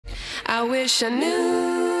I wish I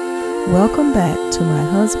knew. Welcome back to My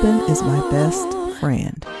Husband is My Best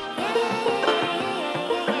Friend.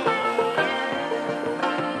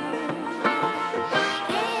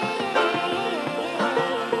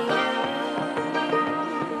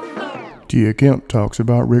 Tia Kemp talks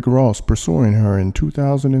about Rick Ross pursuing her in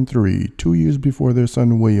 2003, 2 years before their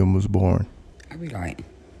son William was born. I be like,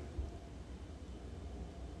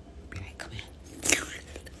 come here.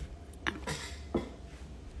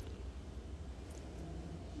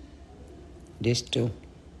 This too.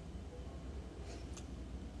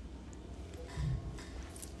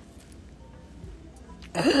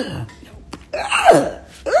 I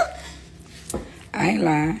ain't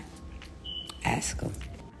lying. Ask him.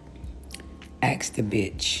 Ask the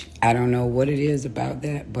bitch. I don't know what it is about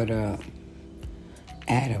that, but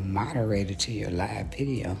add a moderator to your live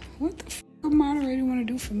video. What the fuck a moderator want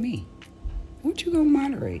to do for me? What you gonna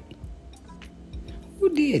moderate? Who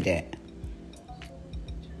did that?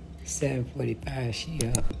 7:45, she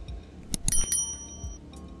up.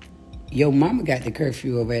 Yo, mama got the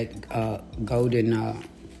curfew over at Golden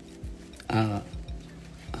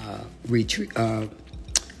retreat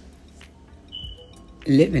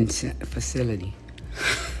living facility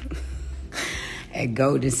at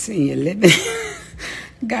Golden Senior Living.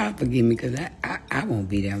 God forgive me, because I won't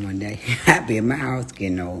be there one day. I'll be in my house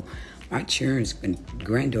getting old. My children's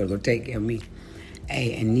granddaughter will take care of me.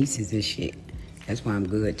 Hey, and nieces and shit. That's why I'm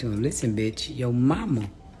good to them. Listen, bitch, your mama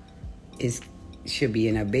should be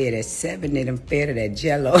in her bed at 7. They done fed her that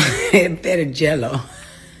Jello. They done fed her Jello.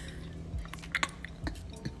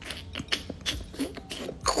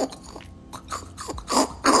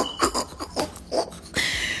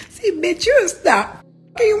 See, bitch, you stop.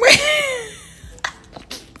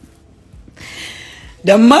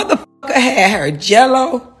 The motherfucker had her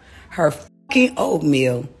Jello, her fucking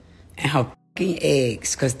oatmeal, and her fucking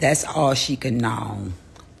eggs, because that's all she could gnaw.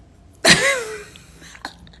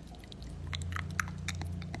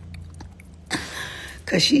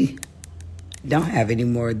 Because she don't have any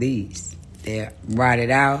more of these. They're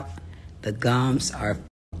rotted out. The gums are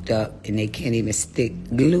fucked up, and they can't even stick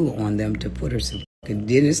glue on them to put her some fucking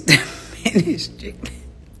dentist ministry.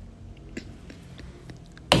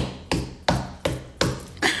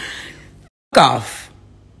 Fuck off.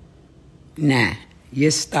 Nah,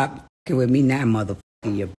 you stop fucking with me now, motherfucker,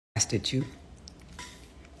 you bastard, you.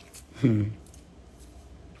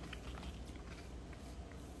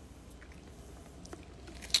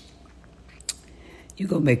 You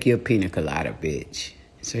gonna make your pina colada, bitch,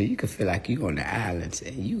 so you can feel like you on the islands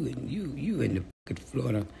and you in the fucking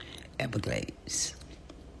Florida Everglades.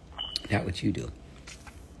 That's what you do.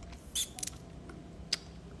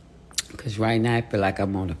 Cause right now I feel like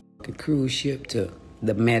I'm on a fucking cruise ship to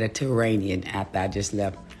the Mediterranean after I just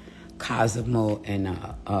left Cozumel and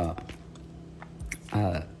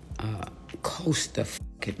Costa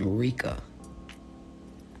fucking Rica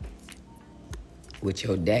with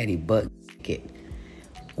your daddy bucket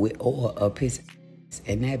with oil up his ass,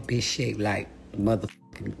 and that bitch shaped like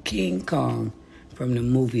motherfucking King Kong from the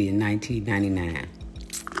movie in 1999.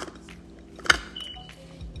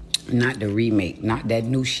 Not the remake, not that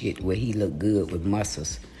new shit where he looked good with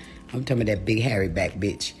muscles. I'm talking about that big hairy back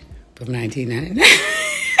bitch from 1999.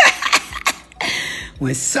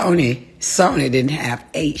 When Sony didn't have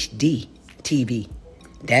HD TV.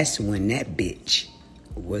 That's when that bitch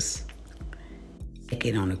was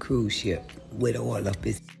taking on a cruise ship with oil up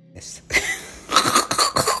his ass.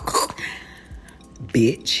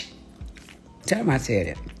 Bitch. Tell him I said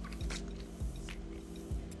it.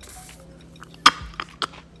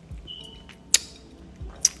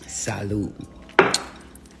 Salute.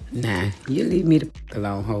 Nah, you leave me the fuck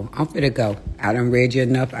alone, ho. I'm finna go. I done read you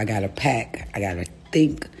enough. I gotta pack. I gotta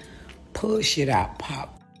think. Pull shit out.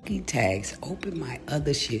 Pop fucking tags. Open my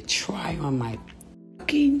other shit. Try on my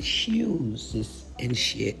fucking shoes and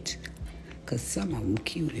shit. Cause some of them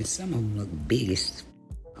cute and some of them look big as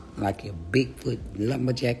like your Bigfoot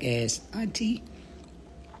lumberjack ass auntie.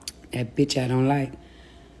 That bitch I don't like.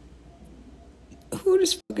 Who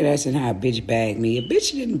this fucking asking how a bitch bagged me? A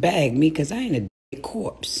bitch didn't bag me because I ain't a dead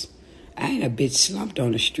corpse. I ain't a bitch slumped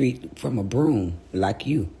on the street from a broom like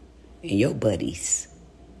you and your buddies.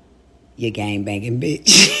 You gangbanging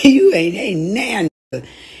bitch. You ain't now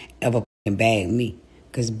ever fucking bag me.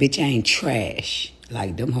 Because bitch, I ain't trash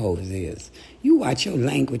like them hoes is. You watch your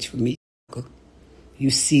language for me. You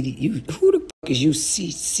see, who the fuck is you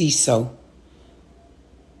see so?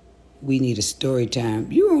 We need a story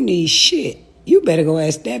time. You don't need shit. You better go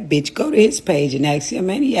ask that bitch. Go to his page and ask him,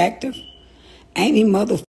 ain't he active? Ain't he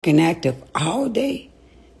motherfucking active all day?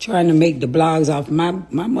 Trying to make the blogs off my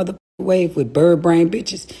motherfucking wave with bird brain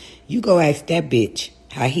bitches. You go ask that bitch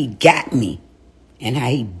how he got me and how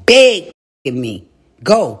he begged me.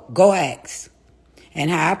 Go ask. And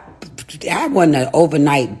how I wasn't an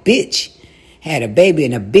overnight bitch. Had a baby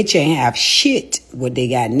and a bitch ain't have shit what they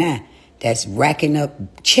got now. That's racking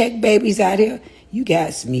up check babies out here. You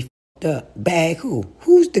got me fucked up. Bag who?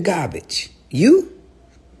 Who's the garbage? You?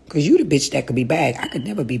 Because you the bitch that could be bagged. I could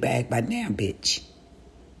never be bagged by damn bitch.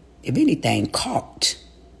 If anything, caught.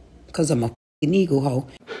 Because I'm a fucking eagle hoe.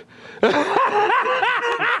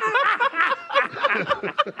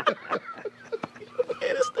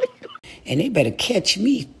 And they better catch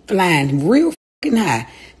me flying real fucking high.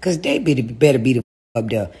 Because they better be the up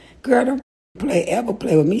there. Girl, don't ever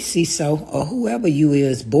play with me, CISO, or whoever you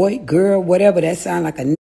is, boy, girl, whatever. That sound like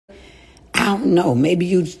a I don't know. Maybe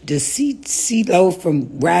you the CeeLo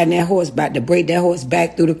from riding that horse, about to break that horse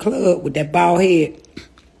back through the club with that bald head.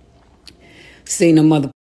 Sing them mother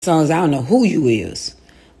songs. I don't know who you is,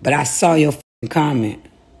 but I saw your comment.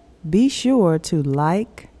 Be sure to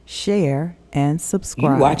like, share, and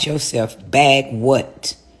subscribe. You watch yourself bag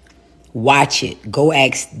what? Watch it. Go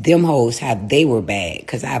ask them hoes how they were bagged,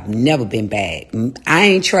 because I've never been bagged. I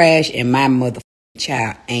ain't trash, and my motherfucking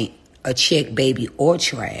child ain't a check baby or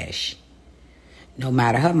trash. No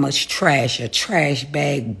matter how much trash a trash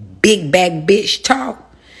bag, big bag bitch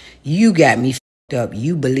talk, you got me fucked up.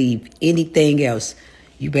 You believe anything else,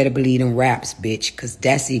 you better believe them raps, bitch, because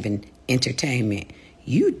that's even entertainment.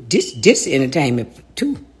 This entertainment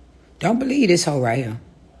too. Don't believe this hoe right here.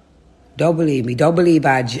 Don't believe me. Don't believe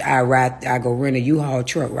I go rent a U-Haul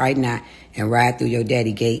truck right now and ride through your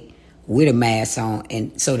daddy gate with a mask on,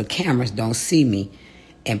 and so the cameras don't see me,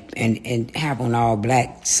 and have on all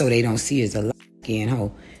black so they don't see as a light-skinned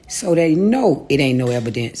hoe. So they know it ain't no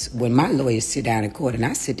evidence. When my lawyers sit down in court and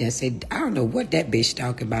I sit there and say, I don't know what that bitch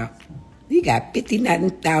talking about. You got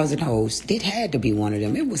 50,000 hoes. It had to be one of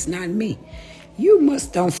them. It was not me. You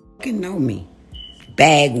must don't fucking know me.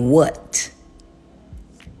 Bag what?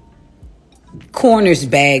 Corners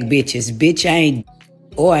bag bitches. Bitch, I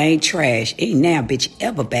ain't trash. Ain't now bitch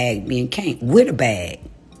ever bagged me and can't with a bag.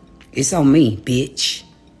 It's on me, bitch.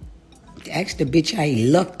 Ask the bitch how he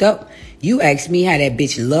lucked up. You ask me how that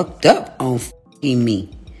bitch lucked up on fucking me.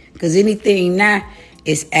 Because anything now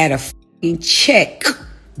is at a fucking check,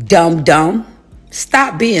 dumb.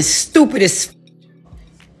 Stop being stupid as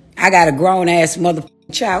I got a grown-ass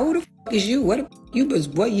motherfucking child. Who the fuck is you?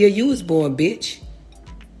 What year you was born, bitch?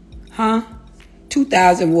 Huh?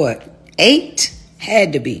 2000 what? 8?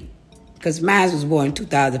 Had to be. Because mine was born in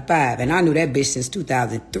 2005. And I knew that bitch since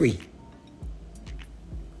 2003.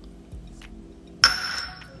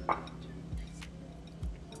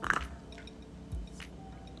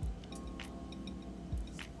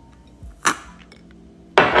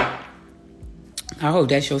 I hope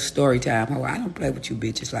that's your story time. Oh, I don't play with you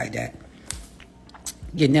bitches like that.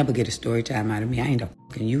 You never get a story time out of me. I ain't a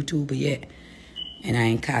fucking YouTuber yet. And I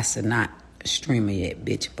ain't Casa not a streamer yet,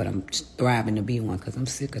 bitch. But I'm thriving to be one, because I'm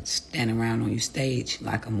sick of standing around on your stage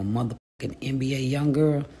like I'm a motherfucking NBA young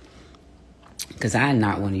girl. Because I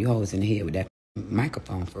knock one of you hoes in the head with that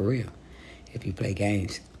microphone for real if you play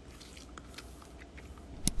games.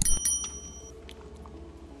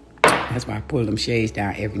 That's why I pull them shades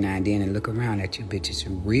down every now and then and look around at you bitches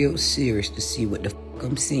real serious to see what the fuck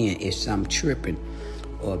I'm seeing. If I'm tripping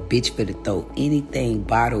or a bitch for to throw anything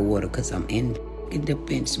bottled water, because I'm in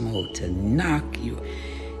defense mode to knock you.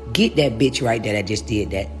 Get that bitch right that I just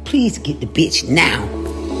did that. Please get the bitch now.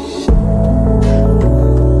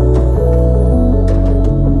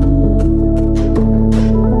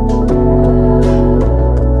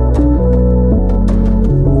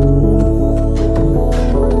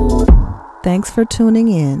 Thanks for tuning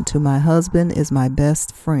in to My Husband is My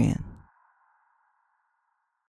Best Friend.